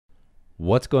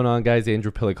What's going on, guys?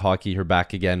 Andrew Piluk Hockey here,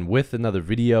 back again with another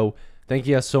video. Thank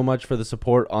you guys so much for the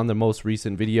support on the most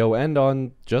recent video and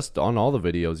on all the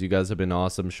videos. You guys have been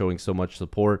awesome, showing so much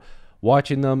support,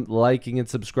 watching them, liking and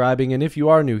subscribing. And if you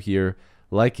are new here,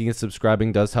 liking and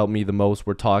subscribing does help me the most.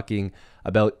 We're talking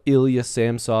about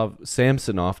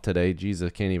Samsonov today. Jesus, I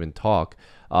can't even talk.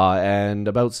 And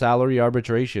about salary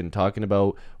arbitration, talking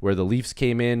about where the Leafs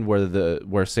came in,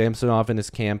 where Samsonov and his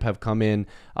camp have come in,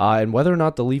 and whether or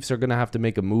not the Leafs are going to have to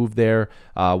make a move there,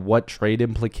 what trade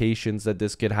implications that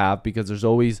this could have, because there's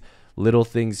always little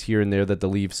things here and there that the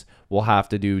Leafs will have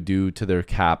to do due to their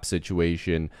cap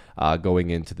situation going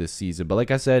into this season. But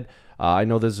like I said, I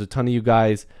know there's a ton of you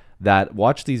guys that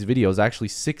watch these videos. Actually,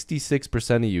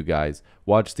 66% of you guys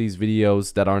watch these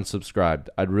videos that aren't subscribed.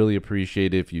 I'd really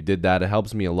appreciate it if you did that. It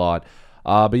helps me a lot.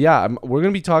 But yeah, we're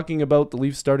going to be talking about the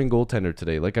Leafs starting goaltender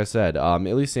today. Like I said,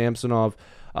 Ilya Samsonov,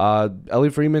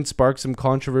 Elliot Friedman sparked some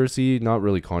controversy, not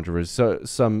really controversy,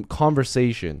 some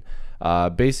conversation,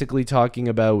 basically talking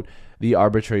about the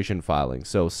arbitration filing.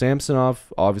 So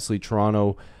Samsonov, obviously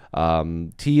Toronto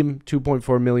team,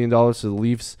 $2.4 million. So the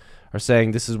Leafs are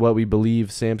saying this is what we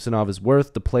believe Samsonov is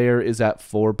worth. The player is at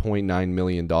 $4.9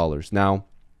 million. Now,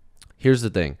 here's the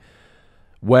thing.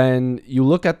 When you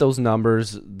look at those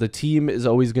numbers, the team is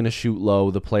always going to shoot low.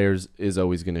 The players is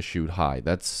always going to shoot high.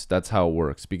 That's how it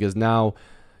works, because now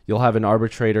you'll have an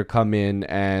arbitrator come in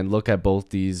and look at both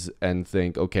these and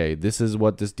think, okay, this is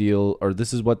what this deal, or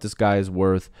this is what this guy is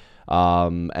worth.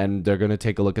 And they're going to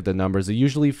take a look at the numbers. It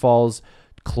usually falls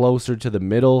closer to the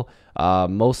middle.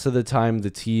 Most of the time the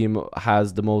team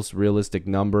has the most realistic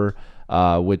number,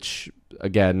 which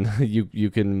again,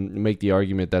 you can make the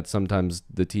argument that sometimes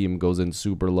the team goes in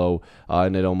super low,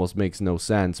 and it almost makes no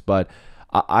sense. But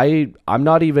I'm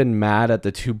not even mad at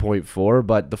the 2.4,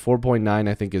 but the 4.9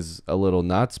 I think is a little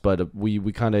nuts, but we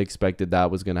kind of expected that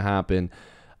was going to happen.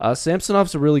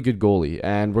 Samsonov's a really good goalie,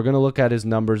 and we're going to look at his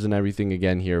numbers and everything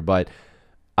again here, but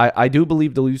I do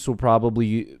believe the Leafs will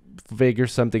probably figure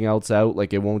something else out.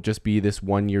 Like, it won't just be this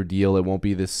one-year deal. It won't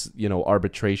be this,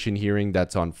 arbitration hearing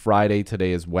that's on Friday.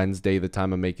 Today is Wednesday, the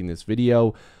time I'm making this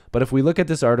video. But if we look at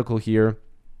this article here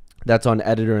that's on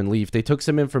Editor and Leaf, they took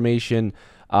some information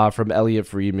from Elliot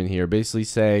Friedman here, basically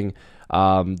saying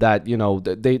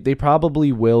that, they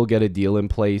probably will get a deal in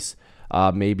place,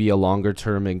 maybe a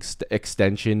longer-term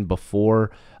extension before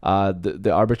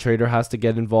the arbitrator has to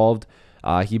get involved.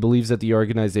 He believes that the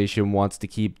organization wants to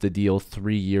keep the deal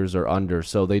 3 years or under,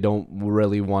 so they don't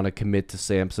really want to commit to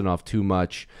Samsonov too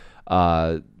much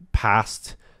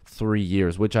past 3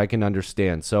 years, which I can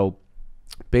understand. So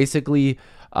basically,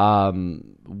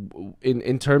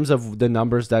 in terms of the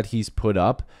numbers that he's put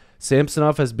up,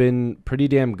 Samsonov has been pretty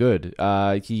damn good.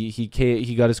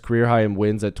 He got his career high in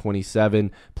wins at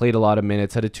 27, played a lot of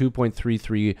minutes, had a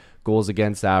 2.33 goals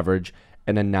against average,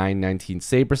 and a .919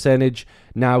 save percentage.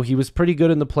 Now, he was pretty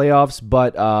good in the playoffs,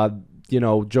 but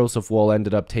Joseph Woll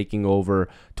ended up taking over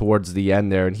towards the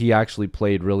end there, and he actually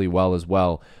played really well as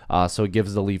well. So it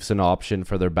gives the Leafs an option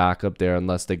for their backup there,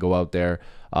 unless they go out there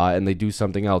and they do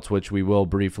something else, which we will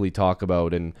briefly talk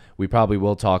about, and we probably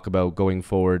will talk about going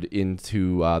forward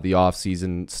into the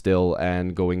offseason still,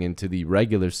 and going into the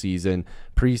regular season,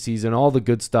 preseason, all the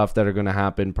good stuff that are going to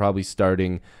happen probably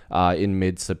starting in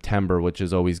mid-September, which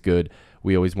is always good.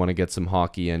 We always want to get some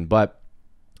hockey in. But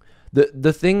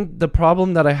the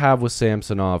problem that I have with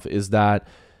Samsonov is that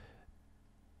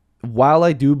while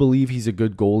I do believe he's a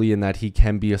good goalie and that he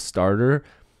can be a starter,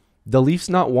 the Leafs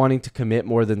not wanting to commit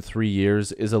more than 3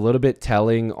 years is a little bit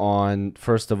telling on,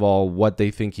 first of all, what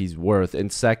they think he's worth,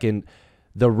 and second,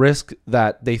 the risk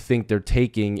that they think they're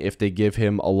taking if they give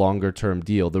him a longer-term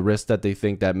deal, the risk that they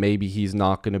think that maybe he's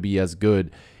not going to be as good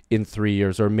in 3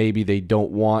 years, or maybe they don't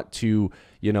want to,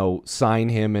 sign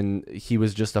him and he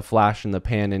was just a flash in the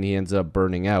pan and he ends up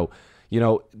burning out.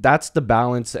 That's the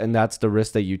balance, and that's the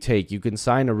risk that you take. You can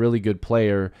sign a really good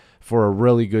player for a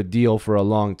really good deal for a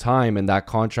long time, and that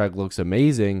contract looks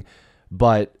amazing,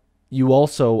 but you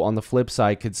also, on the flip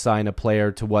side, could sign a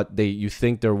player to what you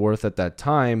think they're worth at that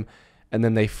time, and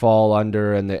then they fall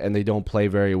under and they don't play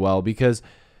very well. Because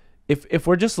if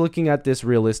we're just looking at this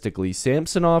realistically,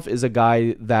 Samsonov is a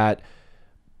guy that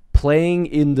playing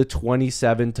in the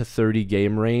 27 to 30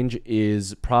 game range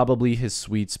is probably his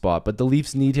sweet spot, but the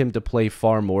Leafs need him to play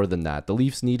far more than that. The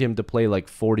Leafs need him to play like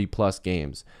 40 plus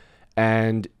games,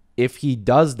 and if he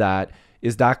does that,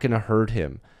 is that going to hurt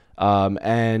him?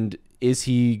 And is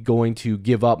he going to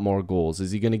give up more goals?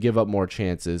 Is he going to give up more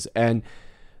chances? And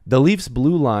the Leafs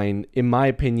blue line, in my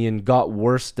opinion, got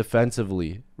worse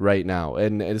defensively right now.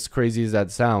 And as crazy as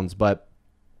that sounds, but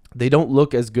they don't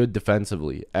look as good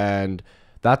defensively, and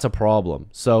that's a problem.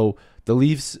 So the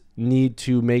Leafs need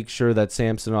to make sure that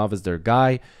Samsonov is their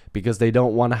guy, because they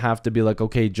don't want to have to be like,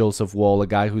 okay, Joseph Woll, a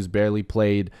guy who's barely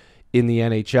played in the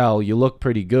NHL, you look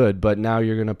pretty good, but now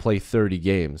you're going to play 30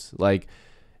 games. Like,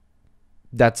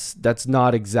 that's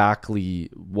not exactly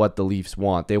what the Leafs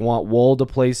want. They want Woll to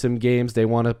play some games. They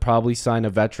want to probably sign a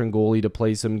veteran goalie to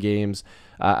play some games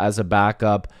as a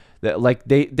backup. Like,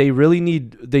 they really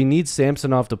need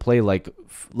Samsonov to play like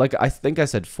I think I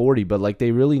said 40, but like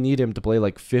they really need him to play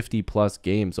like 50 plus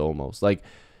games almost. Like,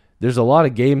 there's a lot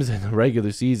of games in the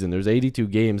regular season. There's 82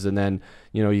 games, and then,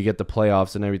 you know, you get the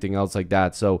playoffs and everything else like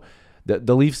that. So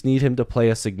the Leafs need him to play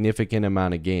a significant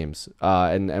amount of games.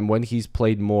 And when he's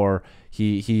played more,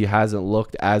 he hasn't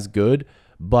looked as good.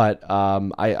 But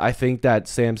I think that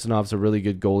Samsonov's a really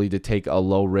good goalie to take a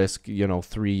low risk, you know,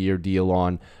 3-year deal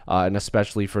on, and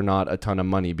especially for not a ton of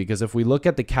money. Because if we look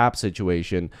at the cap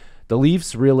situation, the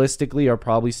Leafs realistically are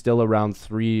probably still around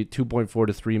 $2.4 to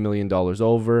 $3 million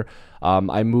over.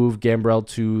 I moved Gambrell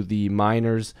to the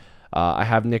minors. I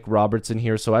have Nick Robertson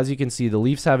here. So as you can see, the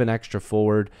Leafs have an extra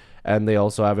forward, and they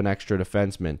also have an extra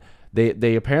defenseman.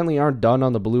 They apparently aren't done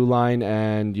on the blue line,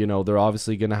 and, you know, they're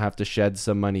obviously going to have to shed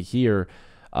some money here.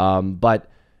 But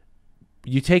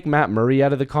you take Matt Murray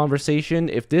out of the conversation.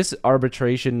 If this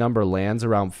arbitration number lands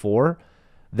around 4,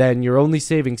 then you're only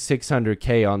saving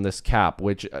 $600K on this cap,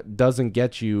 which doesn't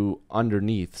get you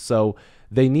underneath. So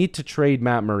they need to trade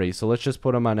Matt Murray. So let's just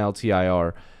put him on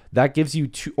LTIR. That gives you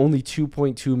only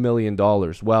 $2.2 million.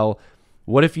 Well,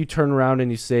 what if you turn around and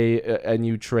you say and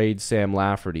you trade Sam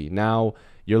Lafferty? Now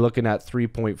you're looking at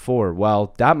 3.4.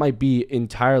 Well, that might be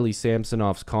entirely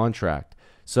Samsonov's contract.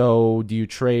 So do you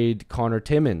trade Connor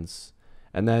Timmins?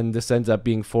 And then this ends up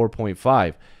being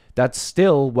 4.5. That's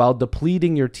still, while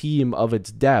depleting your team of its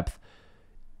depth,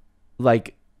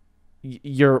 like,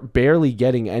 you're barely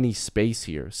getting any space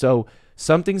here. So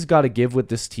something's got to give with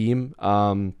this team.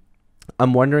 I'm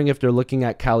wondering if they're looking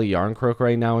at Calle Yarncrook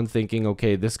right now and thinking,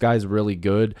 okay, this guy's really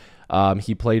good.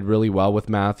 He played really well with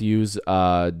Matthews.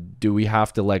 Do we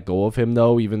have to let go of him,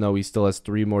 though, even though he still has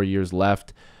 3 more years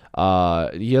left?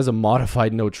 He has a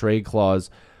modified no-trade clause.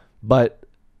 But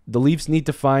the Leafs need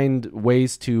to find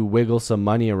ways to wiggle some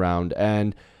money around.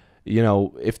 And, you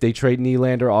know, if they trade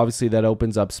Nylander, obviously that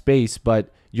opens up space.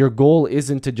 But your goal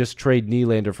isn't to just trade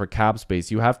Nylander for cap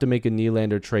space. You have to make a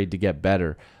Nylander trade to get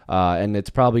better. And it's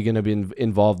probably going to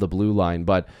involve the blue line.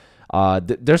 But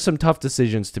there's some tough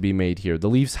decisions to be made here. The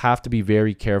Leafs have to be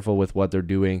very careful with what they're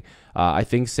doing. I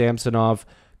think Samsonov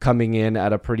coming in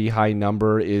at a pretty high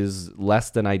number is less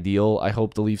than ideal. I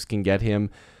hope the Leafs can get him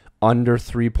under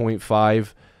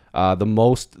 3.5.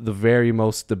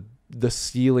 The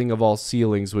ceiling of all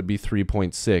ceilings would be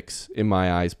 3.6 in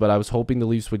my eyes, but I was hoping the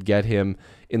Leafs would get him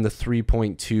in the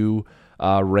 3.2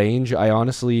 range. I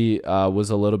honestly was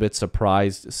a little bit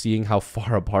surprised seeing how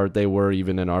far apart they were,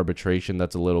 even in arbitration.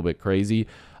 That's a little bit crazy,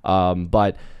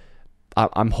 but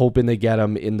I'm hoping they get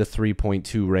him in the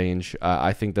 3.2 range.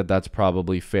 I think that that's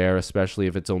probably fair, especially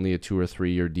if it's only a 2 or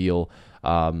 3 year deal.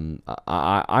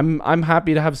 I'm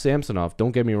happy to have Samsonov.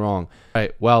 Don't get me wrong. All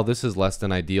right, well, this is less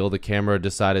than ideal. The camera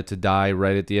decided to die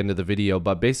right at the end of the video,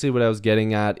 but basically what I was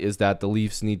getting at is that the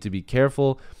Leafs need to be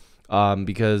careful,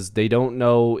 because they don't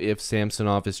know if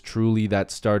Samsonov is truly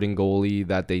that starting goalie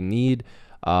that they need.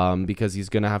 Because he's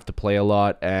going to have to play a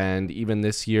lot. And even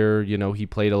this year, you know, he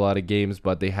played a lot of games,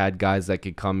 but they had guys that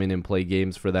could come in and play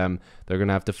games for them. They're going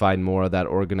to have to find more of that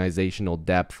organizational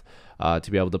depth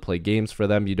to be able to play games for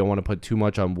them. You don't want to put too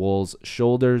much on Woll's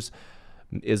shoulders.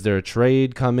 Is there a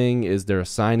trade coming? Is there a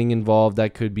signing involved?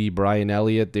 That could be Brian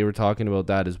Elliott. They were talking about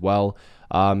that as well.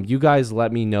 You guys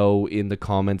let me know in the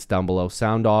comments down below.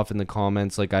 Sound off in the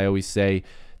comments, like I always say.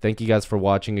 Thank you guys for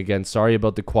watching again. Sorry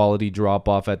about the quality drop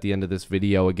off at the end of this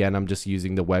video. Again, I'm just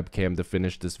using the webcam to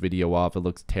finish this video off. It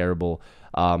looks terrible,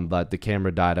 but the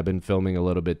camera died. I've been filming a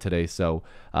little bit today, so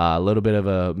a little bit of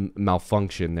a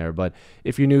malfunction there. But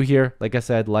if you're new here, like I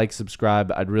said, like,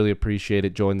 subscribe. I'd really appreciate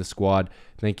it. Join the squad.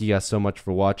 Thank you guys so much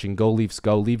for watching. Go Leafs,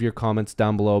 go. Leave your comments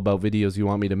down below about videos you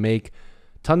want me to make.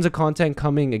 Tons of content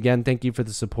coming. Again, thank you for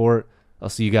the support. I'll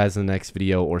see you guys in the next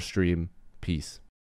video or stream. Peace.